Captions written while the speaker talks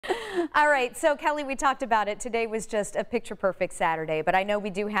All right, so Kelly, we talked about it. Today was just a picture-perfect Saturday, but I know we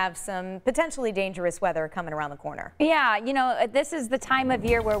do have some potentially dangerous weather coming around the corner. Yeah, you know, this is the time of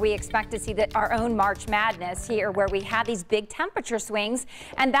year where we expect to see our own March Madness here, where we have these big temperature swings,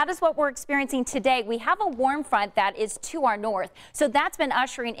 and that is what we're experiencing today. We have a warm front that is to our north, so that's been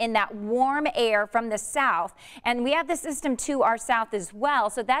ushering in that warm air from the south, and we have the system to our south as well,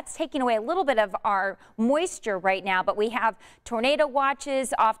 so that's taking away a little bit of our moisture right now, but we have tornado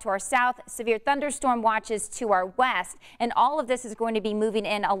watches off to our south, severe thunderstorm watches to our west, and all of this is going to be moving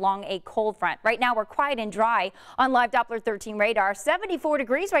in along a cold front. Right now we're quiet and dry on live Doppler 13 radar. 74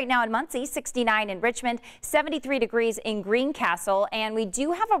 degrees right now in Muncie, 69 in Richmond, 73 degrees in Greencastle, and we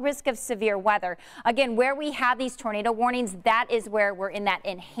do have a risk of severe weather. Again, where we have these tornado warnings, that is where we're in that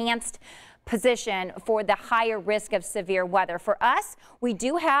enhanced position for the higher risk of severe weather. For us, we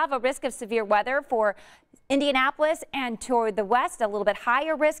do have a risk of severe weather for Indianapolis and toward the west, a little bit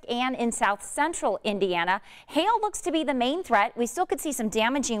higher risk, and in south central Indiana. Hail looks to be the main threat. We still could see some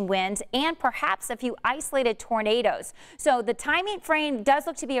damaging winds and perhaps a few isolated tornadoes. So the timing frame does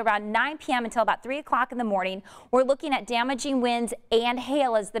look to be around 9 p.m. until about 3 o'clock in the morning. We're looking at damaging winds and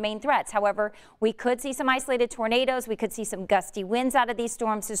hail as the main threats. However, we could see some isolated tornadoes. We could see some gusty winds out of these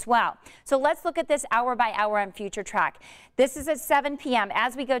storms as well. So let's look at this hour by hour on Future Track. This is at 7 p.m.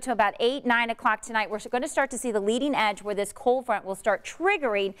 As we go to about 8, 9 o'clock tonight, we're going to start to see the leading edge where this cold front will start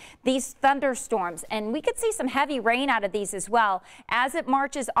triggering these thunderstorms, and we could see some heavy rain out of these as well. As it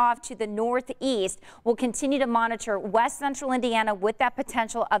marches off to the northeast, we'll continue to monitor west central Indiana with that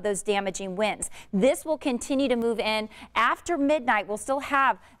potential of those damaging winds. This will continue to move in after midnight. We'll still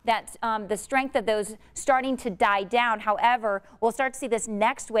have that the strength of those starting to die down. However, we'll start to see this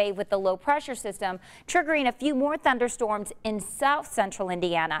next wave with the low pressure system triggering a few more thunderstorms in south central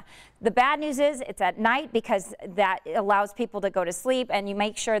Indiana. The bad news is it's at night because that allows people to go to sleep, and you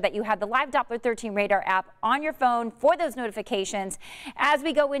make sure that you have the live Doppler 13 radar app on your phone for those notifications. As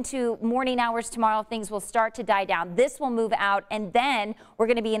we go into morning hours tomorrow, things will start to die down. This will move out, and then we're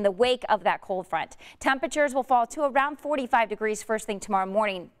going to be in the wake of that cold front. Temperatures will fall to around 45 degrees first thing tomorrow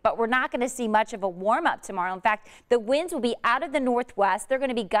morning, but we're not going to see much of a warm up tomorrow. In fact, the winds will be out of the northwest. They're going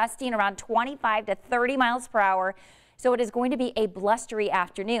to be gusting around 25 to 30 miles per hour. So it is going to be a blustery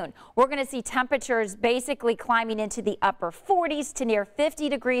afternoon. We're going to see temperatures basically climbing into the upper 40s to near 50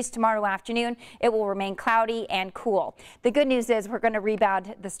 degrees tomorrow afternoon. It will remain cloudy and cool. The good news is we're going to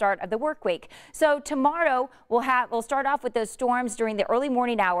rebound the start of the work week. So tomorrow we'll start off with those storms during the early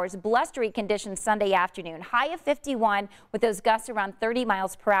morning hours, blustery conditions Sunday afternoon, high of 51 with those gusts around 30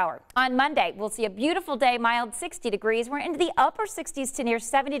 miles per hour. On Monday, we'll see a beautiful day, mild 60 degrees. We're into the upper 60s to near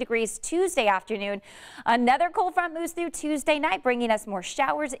 70 degrees Tuesday afternoon. Another cold front moves through Tuesday night, bringing us more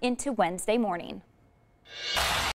showers into Wednesday morning.